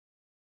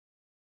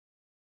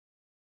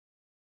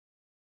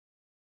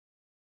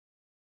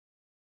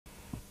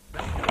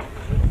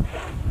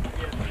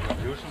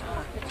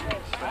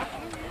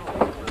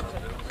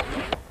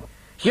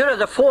Here are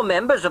the 4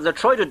 members of the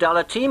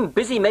Troy-Dudalla team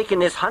busy making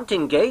this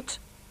hunting gate.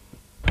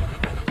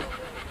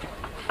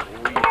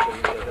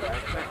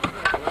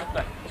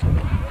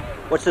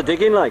 What's the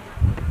digging like?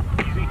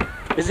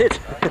 Is it?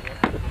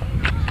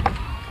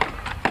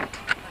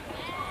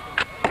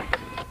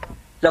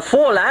 The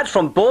 4 lads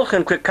from Bulk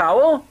and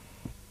Quickowl.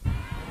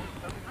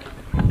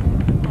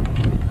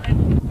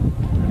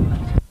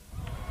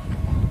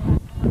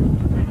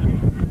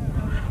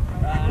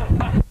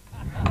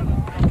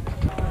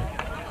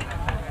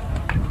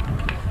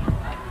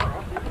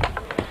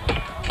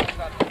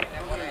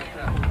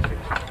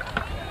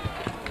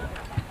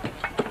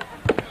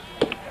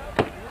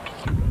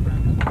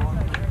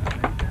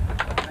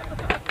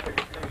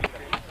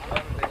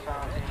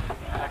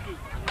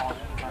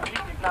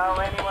 Now,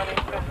 anyone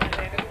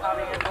interested in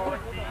having a board?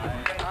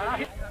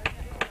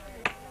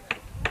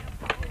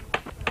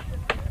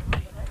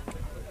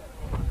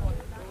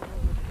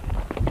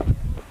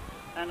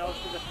 And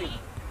also the feet.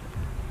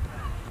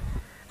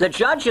 The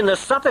judge in the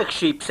Suffolk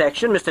sheep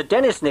section, Mr.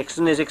 Dennis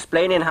Nixon, is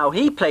explaining how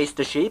he placed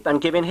the sheep and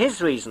giving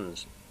his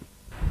reasons.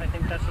 I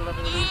think that's a lot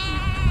of the reason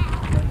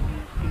why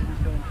the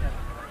students don't have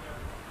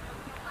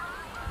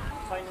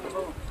finding the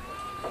boat.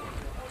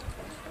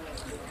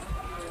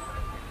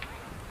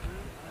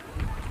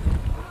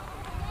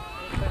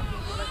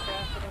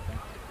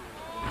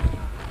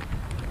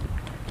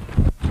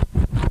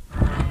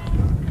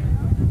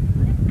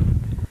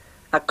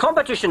 A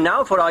competition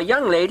now for our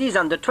young ladies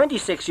under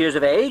 26 years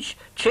of age,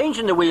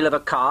 changing the wheel of a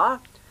car.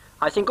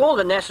 I think all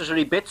the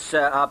necessary bits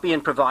are being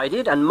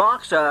provided and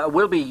marks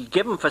will be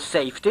given for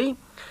safety.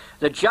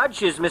 The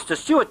judge is Mr.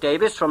 Stuart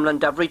Davis from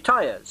Llandovery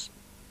Tyres.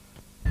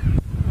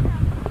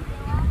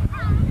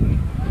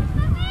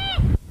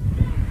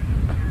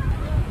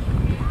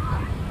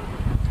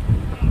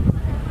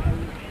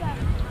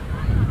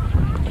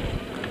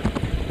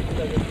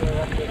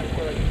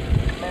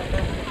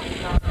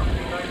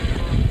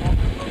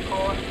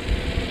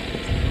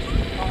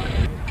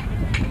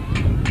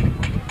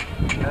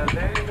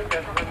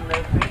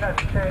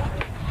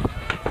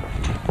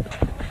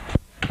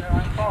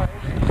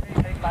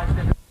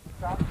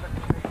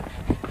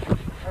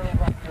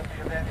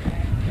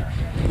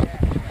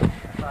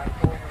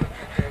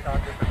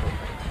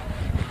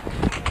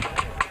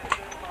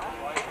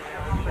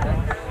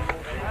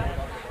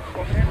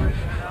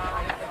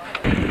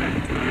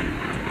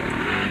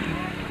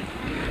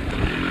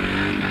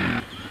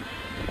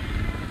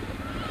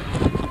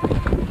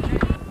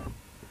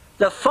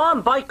 The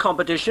farm bike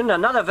competition,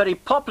 another very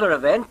popular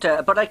event,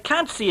 but I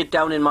can't see it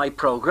down in my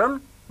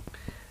programme.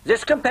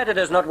 This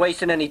competitor's not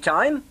wasting any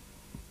time.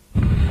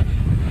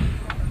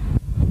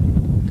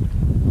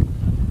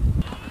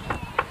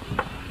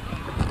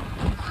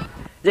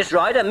 This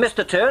rider missed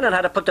a turn and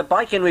had to put the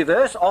bike in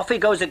reverse. Off he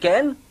goes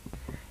again.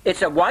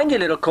 It's a windy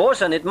little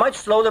course and it might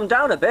slow them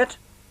down a bit.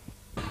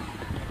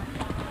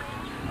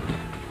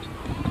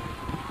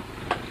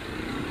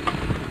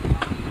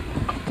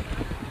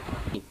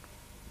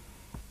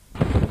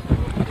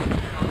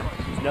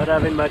 Not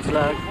having much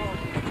luck.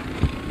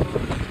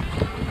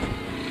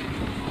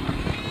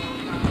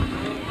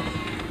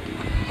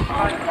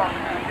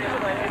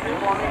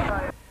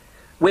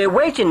 We're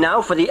waiting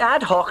now for the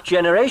ad hoc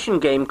generation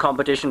game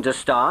competition to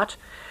start.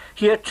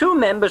 Here 2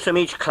 members from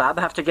each club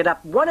have to get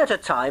up one at a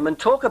time and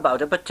talk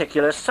about a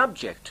particular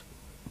subject.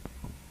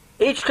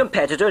 Each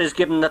competitor is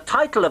given the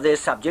title of their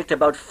subject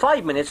about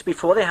 5 minutes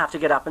before they have to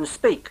get up and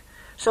speak.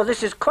 So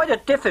this is quite a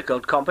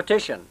difficult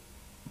competition.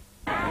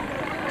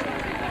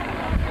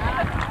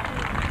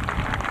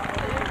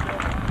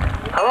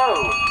 Hello,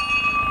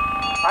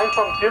 I'm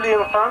from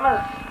Llanafan.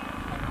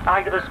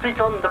 I'm going to speak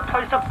on the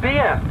price of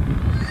beer.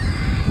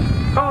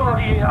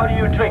 How do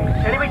you drink?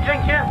 Anybody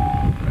drink here?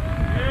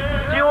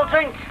 Do you all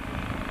drink?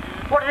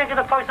 What do you think of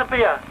the price of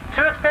beer?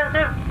 Too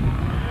expensive?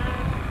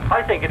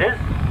 I think it is.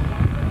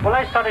 When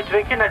I started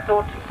drinking, I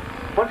thought,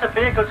 once a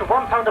beer goes to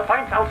 £1 a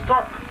pint, I'll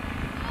stop.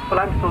 Well,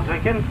 I'm still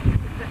drinking.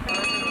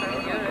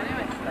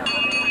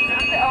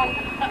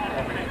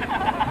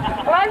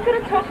 Well, I'm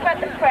going to talk about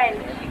the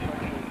French.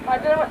 I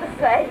don't know what to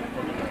say.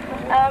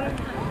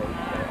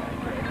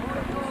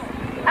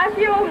 As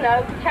you all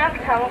know, the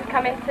chance tunnel's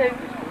coming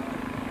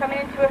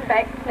into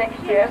effect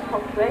next year,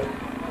 hopefully.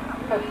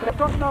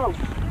 Don't know.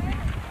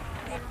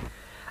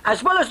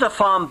 As well as the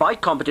farm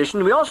bike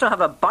competition, we also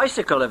have a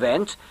bicycle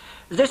event.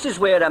 This is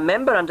where a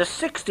member under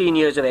 16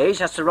 years of age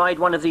has to ride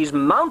one of these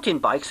mountain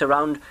bikes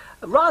around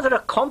rather a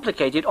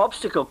complicated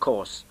obstacle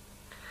course.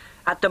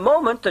 At the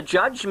moment, the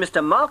judge,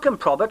 Mr. Malcolm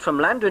Probert from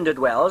Llandovery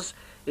Wells,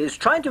 is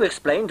trying to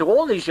explain to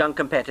all these young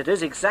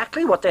competitors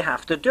exactly what they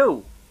have to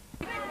do.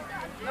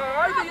 Now,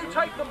 either you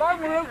take the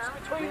long routes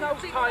between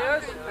those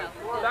tyres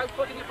without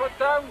putting your foot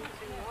down,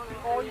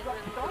 or you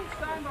don't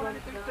stand on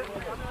anything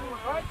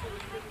right,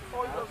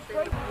 or you go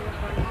straight.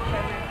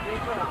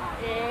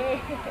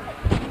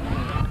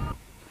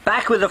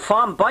 Back with the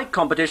farm bike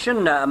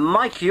competition,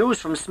 Mike Hughes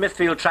from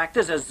Smithfield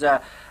Tractors as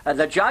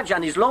the judge,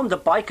 and he's loaned the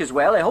bike as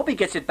well. I hope he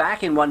gets it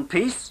back in one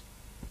piece.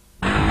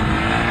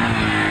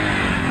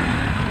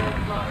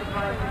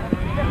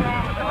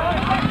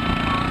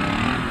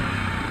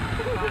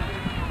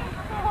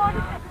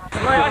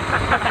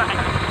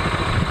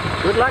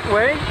 Good luck,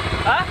 Wayne.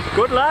 Huh?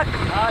 Good luck.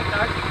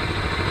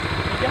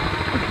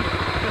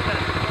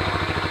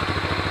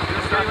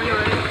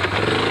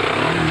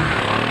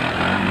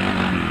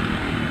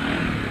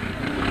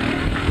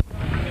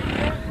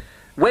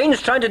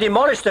 Wayne's trying to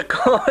demolish the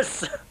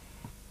course.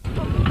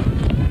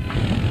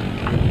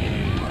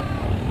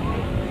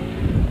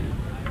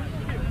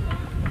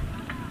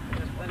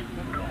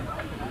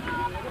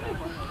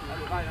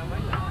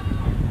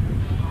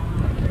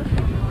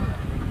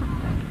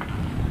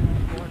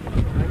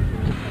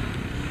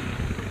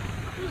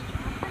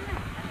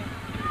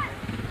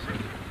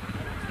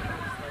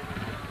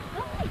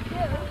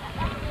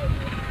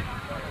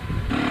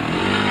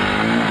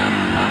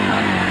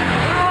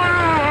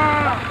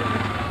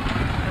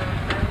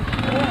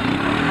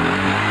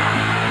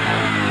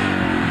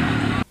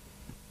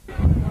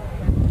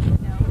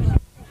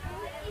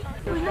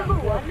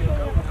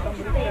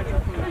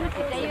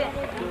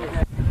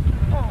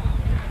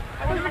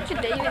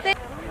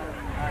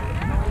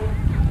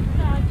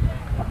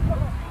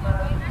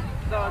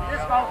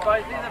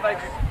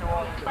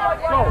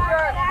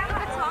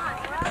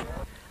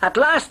 At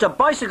last, the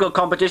bicycle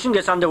competition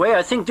gets underway.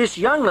 I think this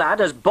young lad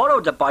has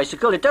borrowed the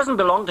bicycle. It doesn't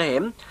belong to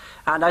him,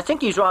 and I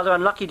think he's rather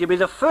unlucky to be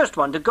the first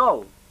one to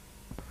go.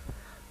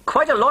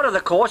 Quite a lot of the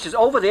course is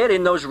over there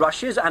in those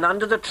rushes and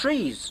under the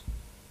trees.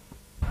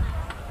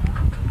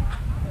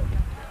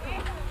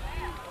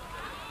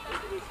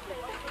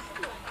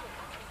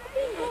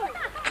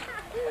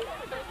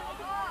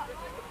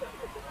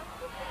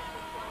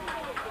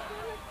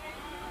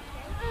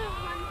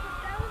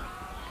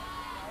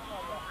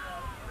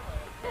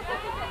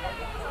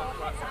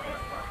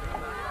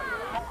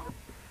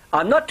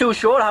 I'm not too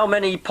sure how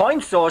many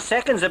points or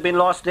seconds have been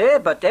lost there,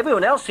 but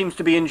everyone else seems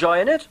to be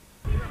enjoying it.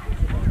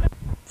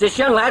 This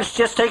young lad's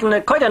just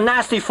taken quite a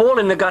nasty fall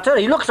in the gutter.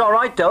 He looks all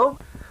right, though.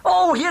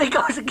 Oh, here he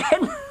goes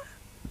again.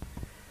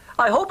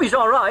 I hope he's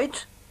all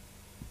right.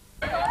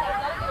 You know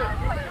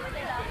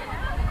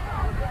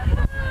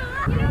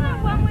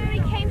that one where he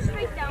came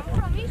straight down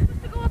from? He's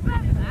supposed to go up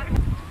that.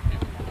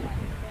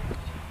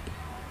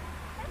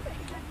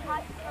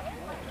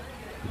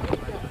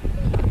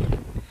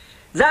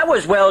 That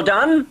was well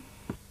done.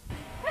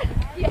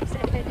 Yes,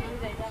 I did.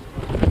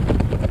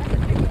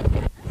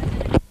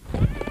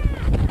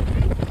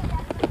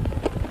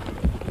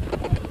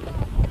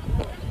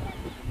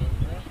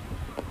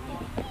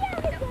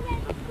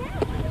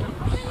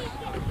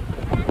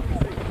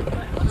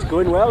 It's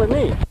going well, isn't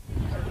he?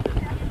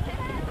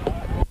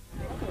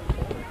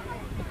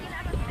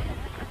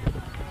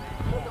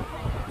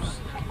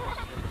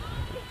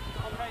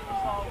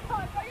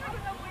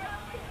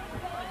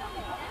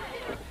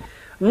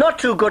 Not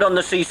too good on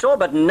the seesaw,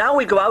 but now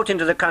we go out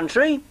into the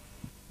country.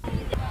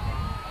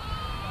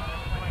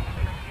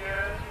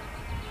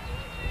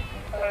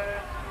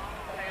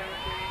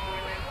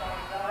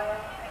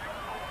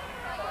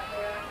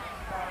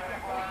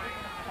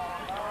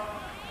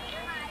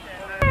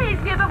 Please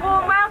give a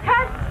warm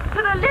welcome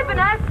to the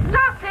Lebanese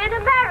Latin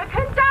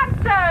American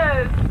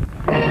dancers.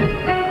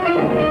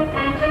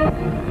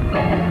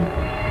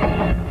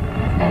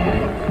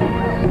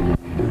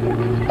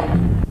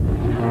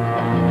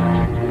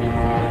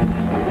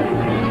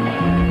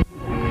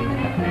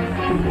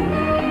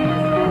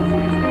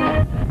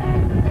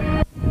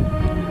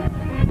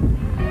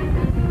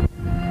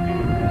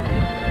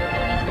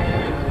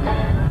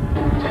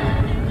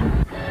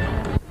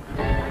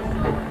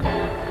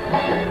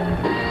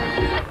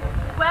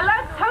 Well,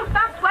 let's hope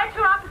that's whet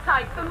your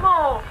appetite for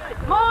more.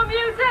 More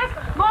music,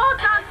 more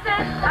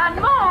dancing, and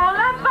more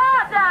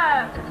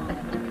lambada.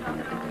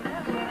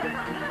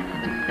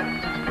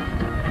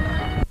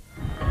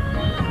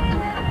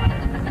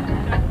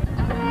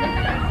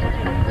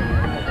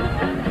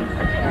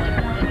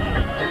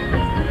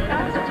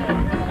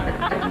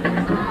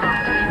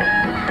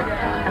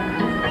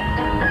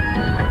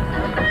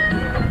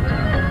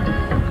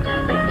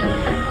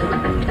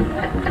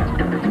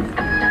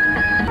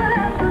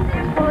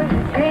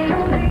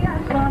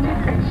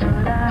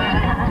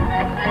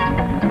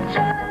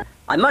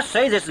 I must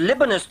say this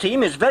Lebanese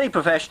team is very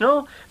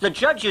professional. The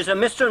judges are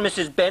Mr. and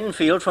Mrs.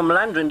 Benfield from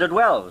Landrinded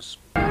Wells.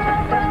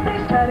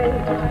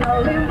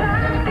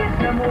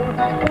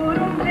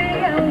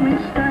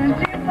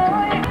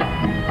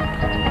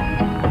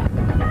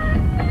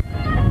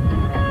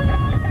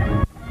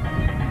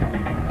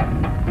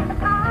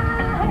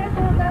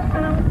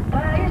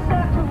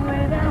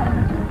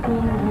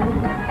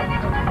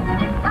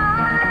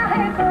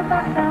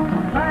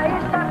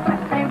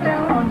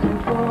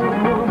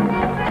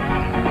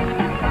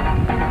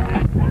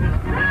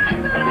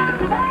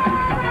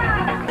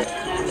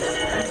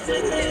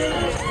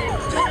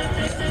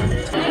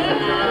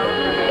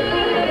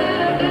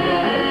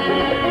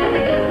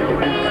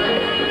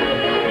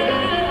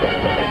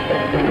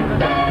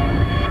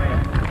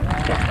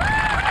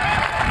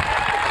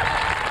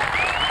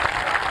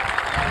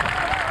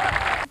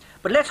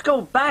 But let's go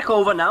back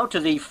over now to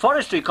the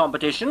forestry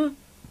competition.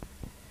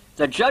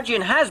 The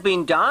judging has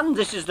been done.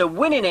 This is the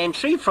winning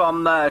entry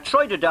from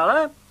Troy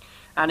Dudalla.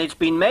 and it's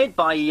been made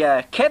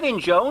by Kevin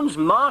Jones,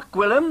 Mark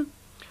Gwilym,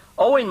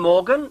 Owen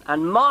Morgan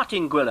and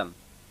Martin Gwilym.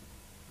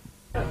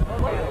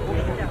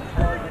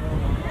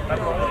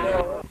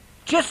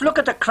 Just look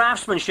at the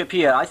craftsmanship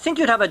here. I think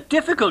you'd have a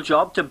difficult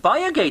job to buy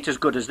a gate as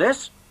good as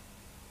this.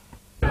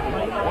 There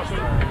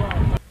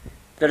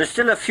are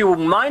still a few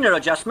minor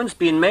adjustments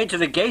being made to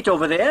the gate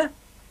over there.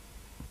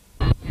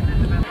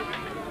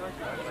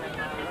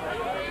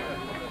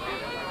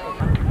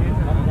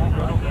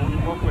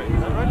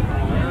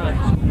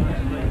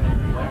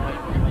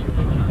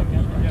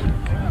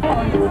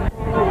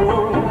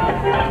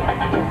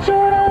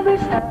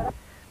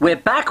 We're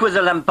back with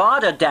the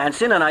lambada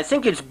dancing, and I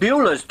think it's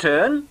Beulah's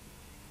turn.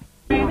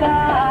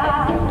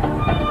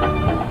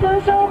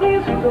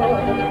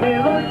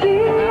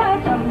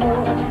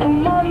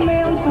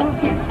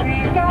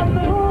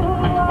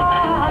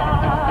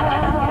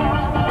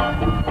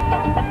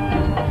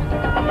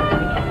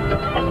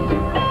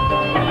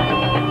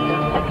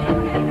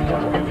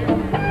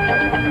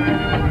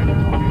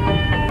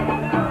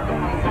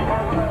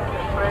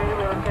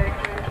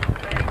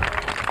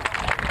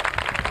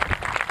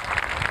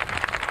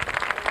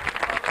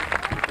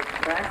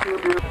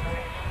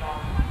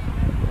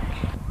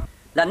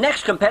 The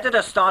next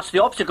competitor starts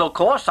the obstacle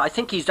course. I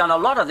think he's done a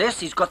lot of this.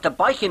 He's got the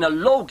bike in a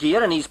low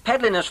gear and he's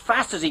pedaling as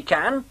fast as he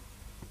can.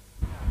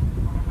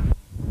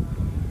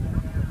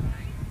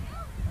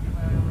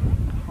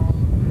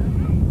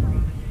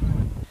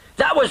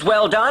 That was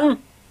well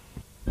done.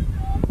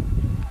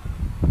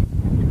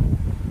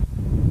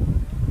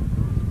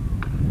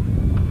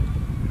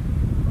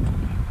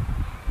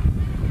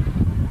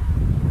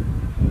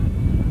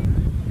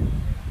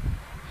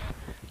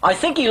 I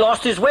think he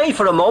lost his way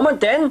for a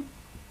moment then.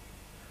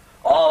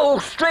 Oh,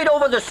 straight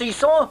over the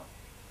seesaw.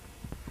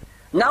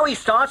 Now he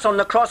starts on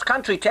the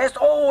cross-country test.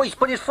 Oh, he's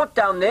put his foot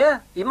down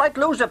there. He might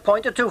lose a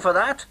point or two for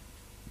that.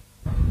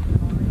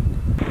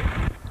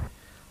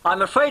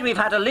 I'm afraid we've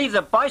had to leave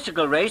the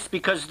bicycle race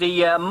because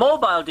the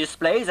mobile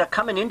displays are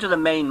coming into the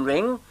main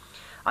ring.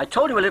 I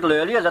told you a little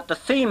earlier that the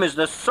theme is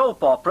the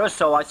soap opera,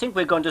 so I think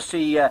we're going to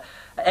see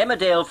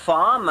Emmerdale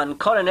Farm and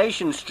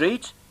Coronation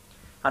Street.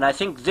 And I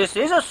think this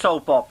is a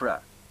soap opera.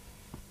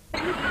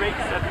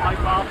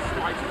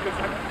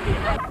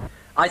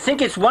 I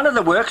think it's one of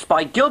the works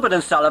by Gilbert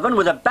and Sullivan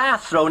with a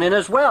bath thrown in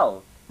as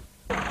well.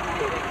 You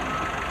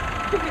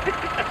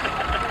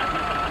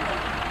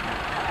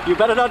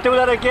better not do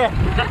that again.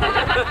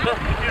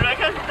 You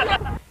reckon?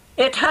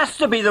 It has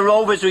to be the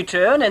Rover's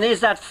return, and is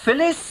that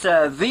Phyllis,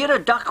 Vera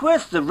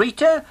Duckworth, the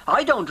Rita?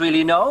 I don't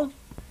really know.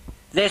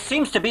 There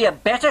seems to be a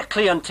better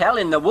clientele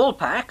in the wool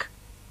pack.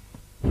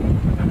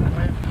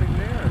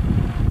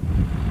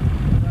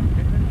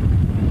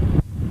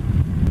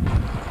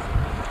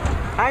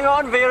 Hang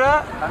on,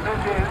 Vera.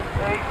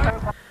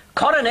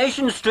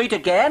 Coronation Street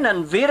again,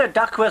 and Vera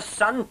Duckworth's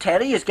son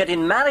Terry is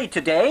getting married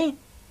today.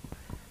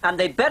 And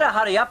they better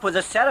hurry up with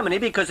the ceremony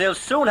because they'll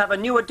soon have a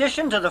new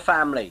addition to the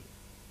family.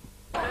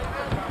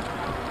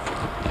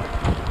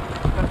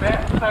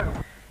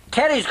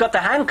 Terry's got the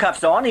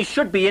handcuffs on. He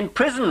should be in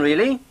prison,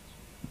 really.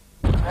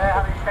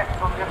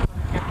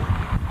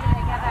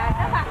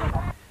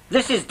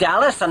 This is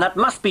Dallas, and that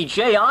must be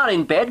JR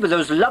in bed with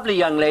those lovely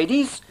young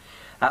ladies.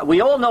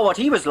 We all know what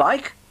he was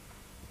like.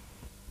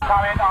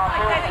 Coming off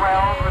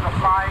well with a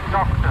flying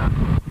doctor.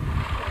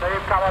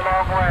 They've come a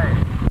long way.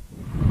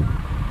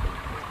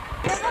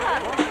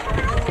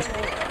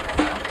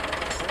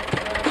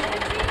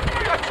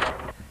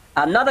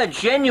 Another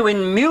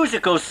genuine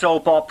musical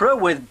soap opera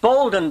with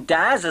Bold and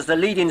Daz as the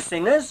leading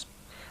singers.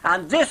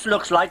 And this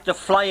looks like the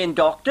Flying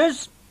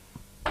Doctors.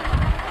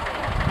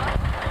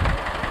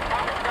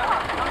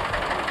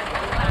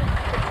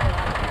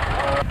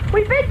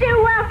 We bid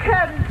you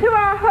welcome to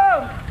our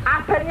home.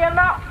 Happen you'll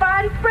not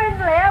find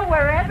friendlier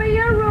wherever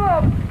you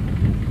roam.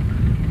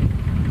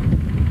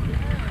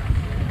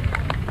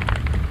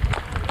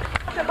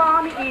 It's a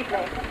balmy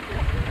evening.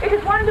 It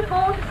is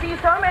wonderful to see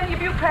so many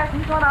of you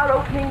present on our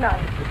opening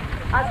night.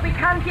 As we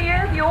can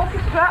hear the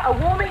orchestra are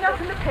warming up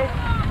in the pit,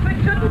 so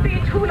it shouldn't be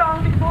too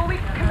long before we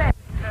commence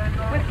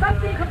with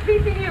something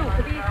completely new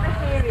for this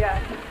area.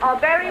 Our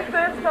very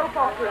first soap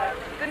opera,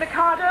 The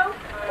Mikado,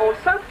 or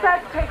Soap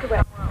Set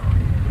Takeaway.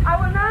 I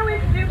will now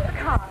introduce the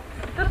cast,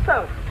 the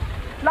soap,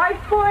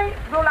 Lifebuoy,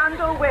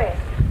 Rolando West.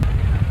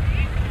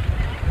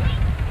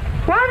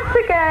 Once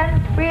again,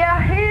 we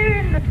are here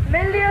in the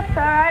familiar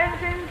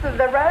surroundings of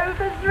the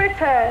Rover's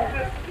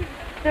return.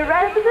 The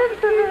residents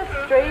of the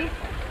street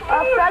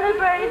are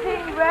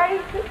celebrating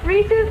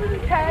Rita's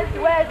and Ted's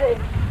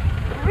wedding.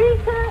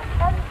 Rita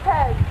and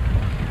Ted.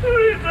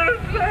 Rita and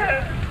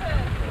Ted.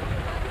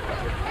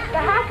 The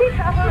happy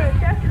couple have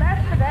just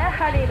left for their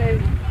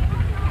honeymoon.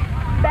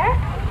 Beth,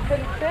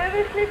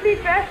 conservatively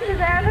dressed as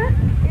ever,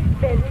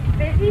 is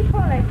busy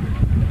pulling.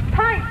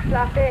 Pint,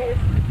 that is.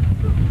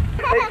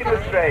 Taking the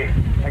straight,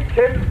 and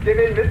Kim's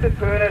giving Mr.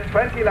 Turner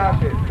 20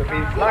 lashes for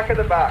being slack at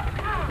the back.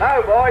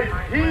 Now boys,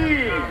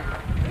 heave!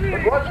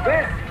 But what's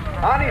this?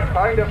 Annie's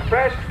found a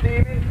fresh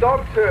steaming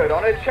dog turd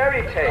on a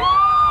cherry cake.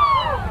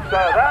 So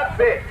that's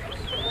it.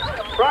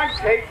 Frank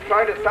Tate's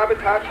trying to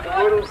sabotage the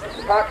Woodles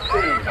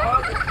vaccine.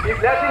 He's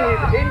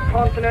letting his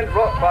incontinent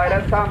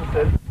Rottweiler,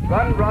 Samson,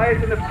 run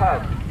riot in the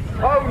pub.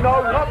 Oh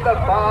no, not the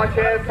bar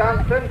chair,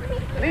 Samson.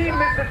 Leave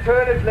Mr.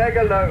 Turner's leg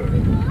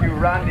alone, you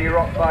randy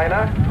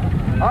Rottweiler.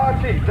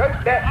 Archie,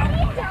 don't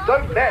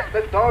let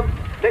the dog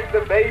lick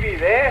the baby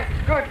there.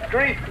 Good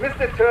grief,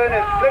 Mr.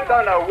 Turner slipped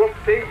on a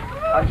whoopsie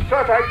and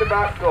shot out the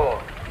back door.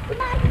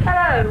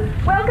 Hello,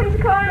 welcome to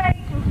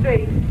Coronation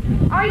Street.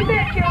 I'm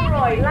Beth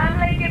Gilroy,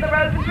 landlady of the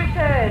Rose's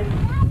Return.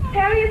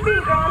 Terry has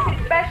been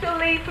granted special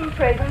leave from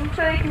prison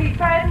so he can be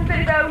present at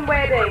his own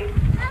wedding.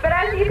 But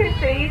as you can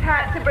see, he's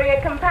had to bring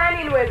a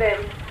companion with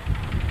him.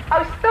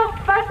 Oh,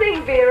 stop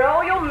fussing, Vera,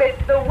 or you'll miss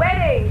the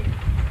wedding.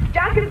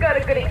 Jack has got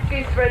a good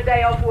excuse for a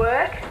day off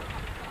work.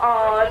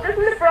 Oh, doesn't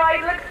the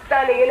bride look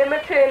stunning in a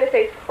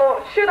maternity,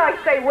 or should I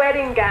say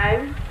wedding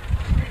gown?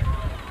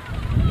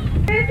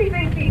 Percy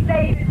thinks he's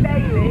David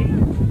Bailey.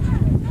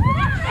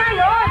 Hang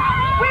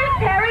on, where's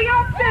Terry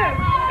off to?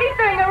 He's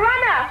doing a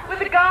runner with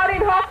the guard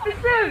in hot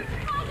pursuit.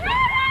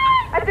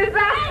 A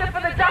disaster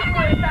for the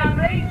Duckworth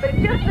family, but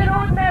just an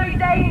ordinary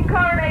day in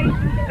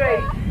Coronation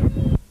Street.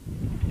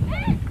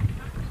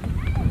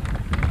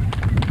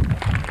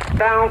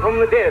 Down from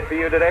the dead for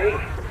you today.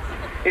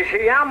 You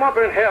see, I'm up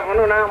in heaven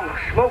and I'm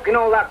smoking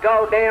all that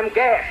goddamn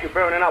gas you're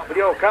burning up with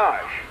your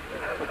cars.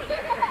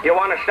 You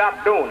want to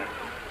stop doing it?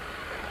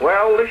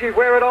 Well, this is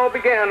where it all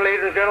began,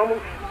 ladies and gentlemen,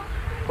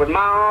 with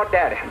my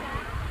daddy.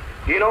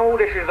 You know,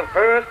 this is the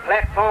first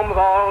platform of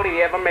all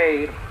he ever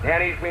made,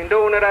 and he's been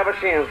doing it ever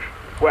since.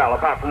 Well,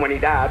 apart from when he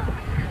died,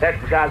 that's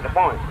besides the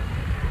point.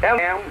 And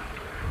him,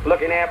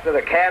 looking after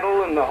the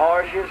cattle and the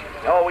horses.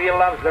 Oh, he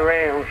loves the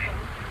rams.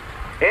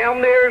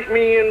 And there's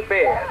me in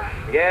bed.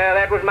 Yeah,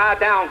 that was my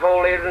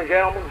downfall, ladies and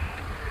gentlemen.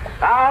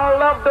 I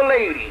love the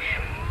ladies.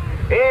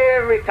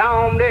 Every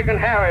Tom, Dick, and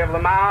Harry of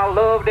them, I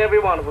loved every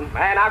one of them.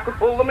 And I could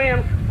pull them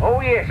in.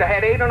 Oh, yes, I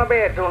had 8 on a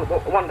bed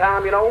one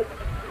time, you know.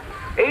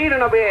 8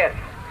 on a bed.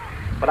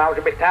 But I was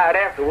a bit tired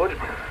afterwards.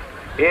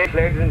 Yes,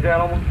 ladies and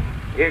gentlemen,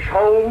 it's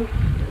home.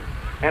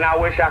 And I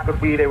wish I could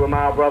be there with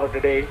my brother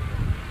today.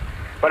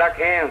 But I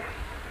can't.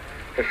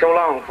 So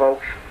long,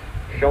 folks.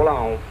 So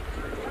long.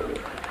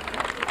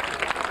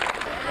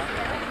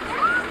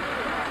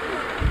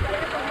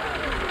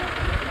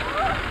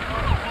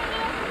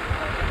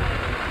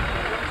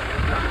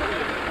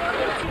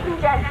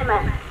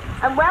 Gentlemen,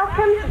 and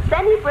welcome to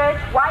Bennybridge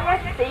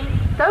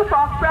YFC soap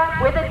opera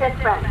with a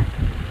difference.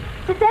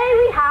 Today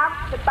we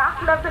have the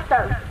Battle of the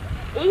Soap,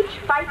 each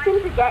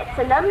fighting to get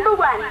to #1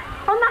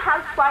 on the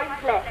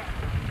Housewives list.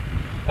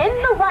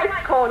 In the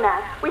white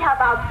corner, we have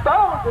our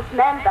boldest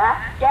member,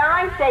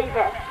 Geraint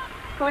Davis,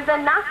 who is a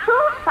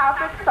natural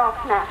fabric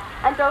softener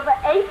and over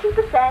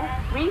 80%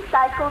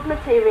 recycled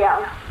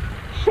material.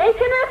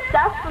 Shaking her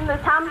stuff from the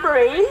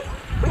tambourine,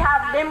 we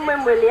have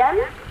Linwyn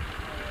Williams.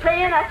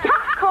 Playing a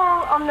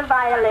catcall on the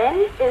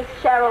violin is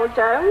Cheryl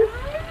Jones.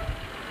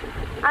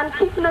 And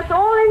keeping us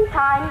all in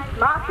time,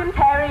 Martin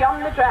Perry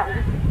on the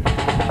drums.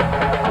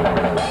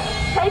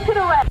 Take it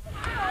away.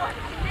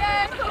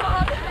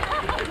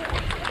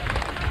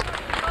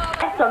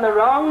 It's on the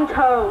wrong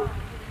tone.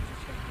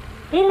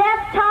 He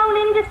left town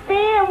in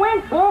despair and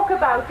went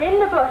walkabout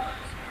in the bush.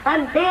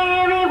 And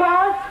there he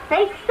was,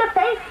 face to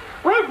face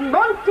with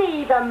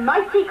Monty, the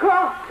mighty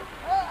croc.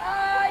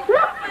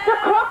 Look, the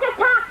croc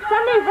attacks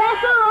and they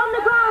wrestle on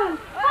the ground.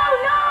 Oh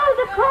no,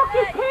 the croc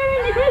is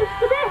tearing the goose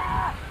to bits.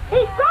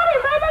 He's got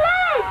him by the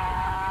leg.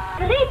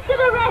 Police to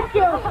the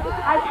rescue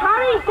as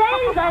Harry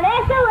sends an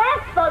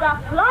SOS for the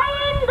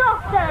flying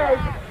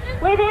doctors.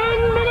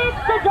 Within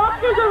minutes, the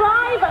doctors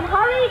arrive and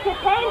hurry to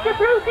tend to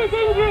Bruce's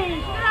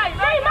injuries.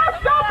 They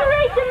must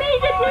operate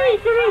immediately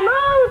to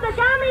remove the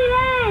dummy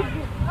leg.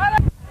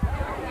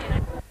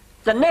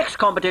 The next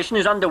competition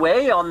is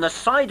underway on the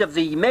side of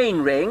the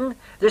main ring.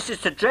 This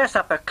is to dress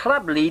up a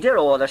club leader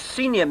or the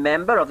senior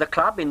member of the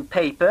club in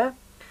paper,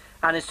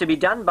 and it's to be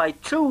done by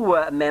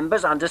 2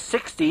 members under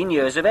 16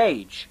 years of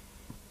age.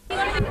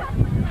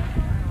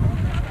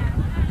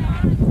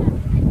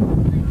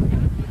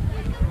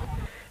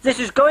 This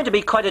is going to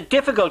be quite a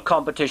difficult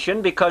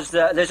competition because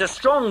there's a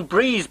strong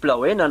breeze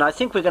blowing, and I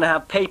think we're going to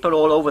have paper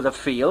all over the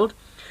field.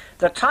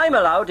 The time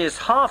allowed is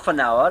half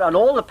an hour, and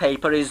all the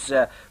paper is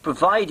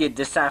provided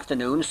this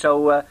afternoon,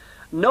 so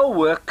no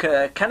work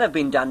can have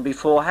been done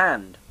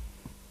beforehand.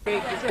 Where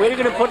are you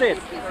going to put it?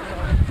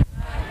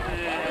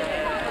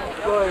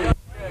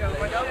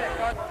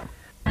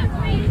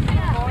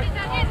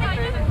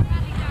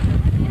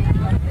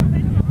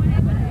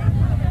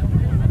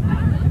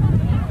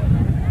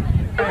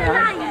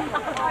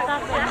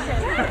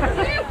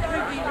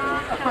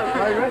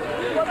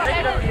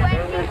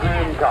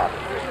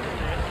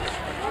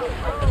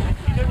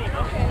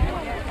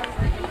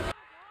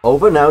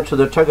 Over now to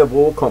the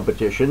tug-of-war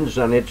competitions,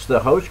 and it's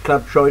the House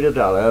Club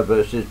Troydadala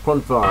versus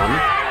Pontfarn.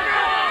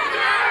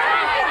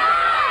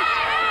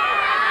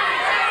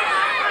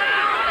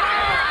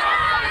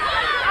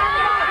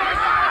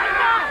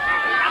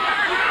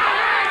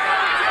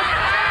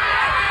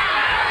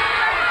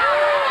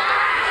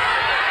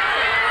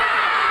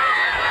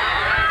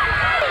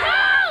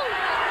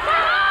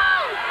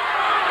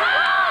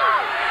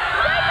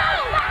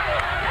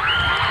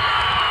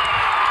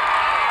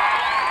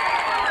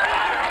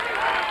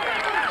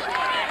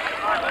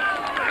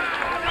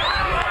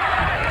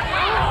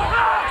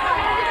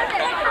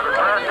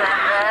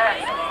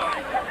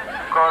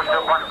 goes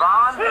to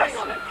Pontvarn. Yes!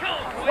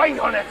 Wait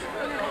on it!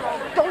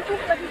 Don't you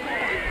bloody...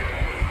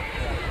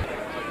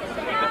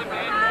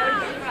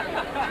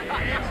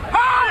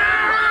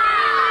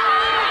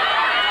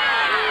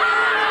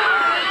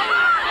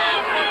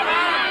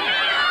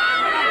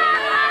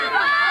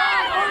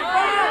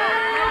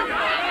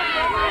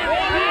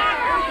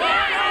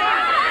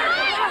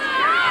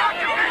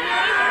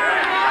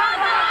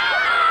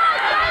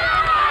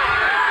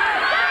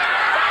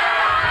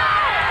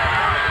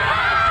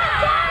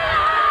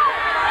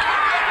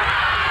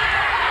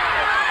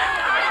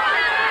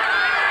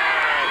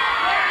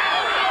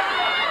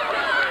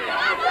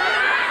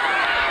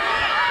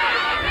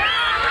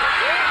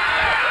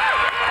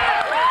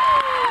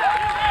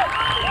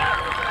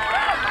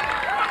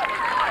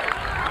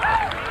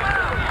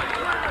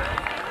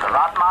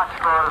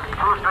 Scores 2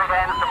 straight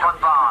ends to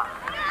Pontvarn.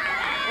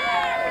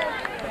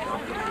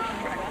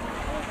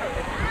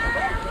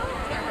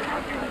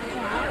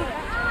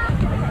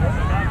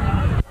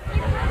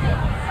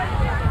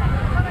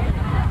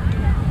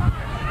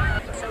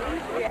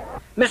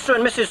 Mr.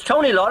 and Mrs.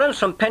 Tony Lawrence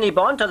from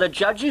Pennybont are the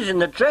judges in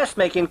the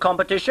dressmaking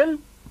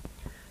competition.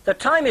 The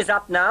time is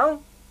up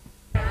now.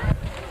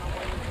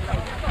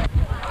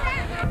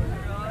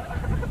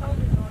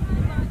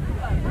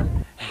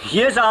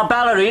 Here's our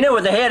ballerina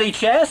with the hairy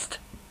chest.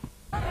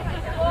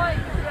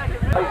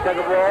 Tug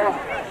of war,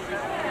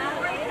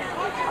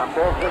 and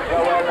both look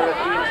how well the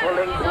team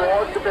pulling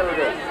towards the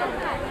building.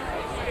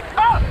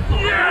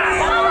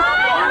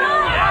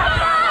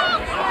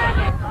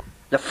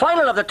 The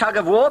final of the tug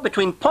of war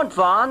between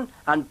Pontvarn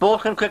and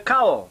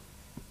Bolton-Crickhowell.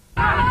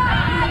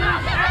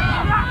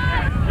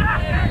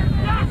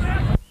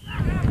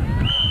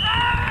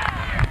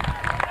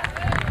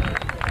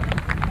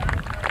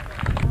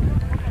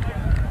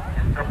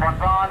 So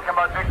Pontvarn come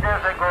out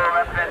victors. They go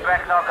represent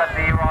Brecknock at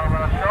the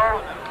Royal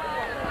Show.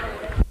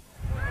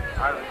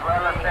 As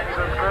well as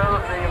technical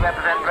schools, they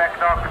represent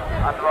Brecknock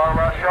at the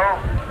Royal Show.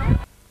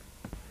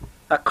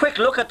 A quick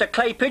look at the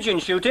clay pigeon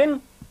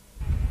shooting.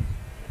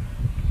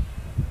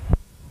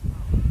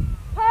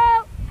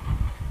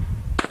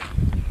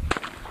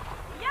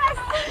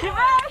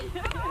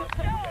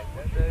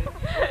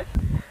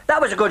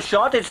 That was a good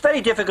shot. It's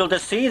very difficult to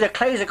see. The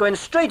clays are going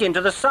straight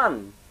into the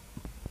sun.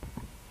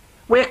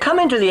 We're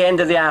coming to the end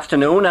of the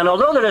afternoon, and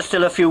although there are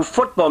still a few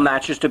football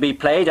matches to be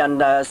played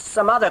and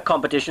some other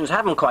competitions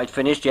haven't quite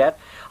finished yet,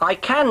 I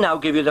can now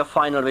give you the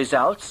final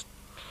results.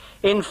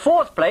 In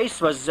fourth place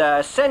was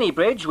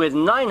Sennybridge with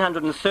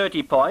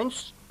 930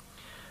 points.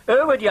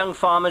 Irwood Young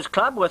Farmers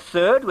Club were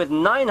third with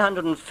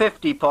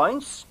 950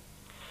 points.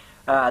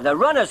 The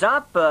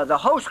runners-up, the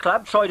host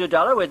club,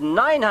 Troy-Dudella, with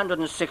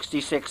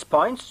 966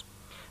 points.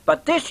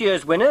 But this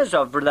year's winners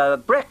of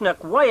the Brecknock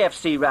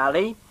YFC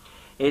rally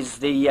is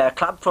the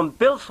club from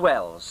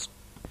Bilthwells,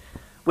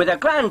 with a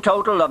grand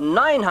total of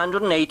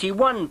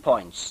 981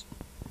 points.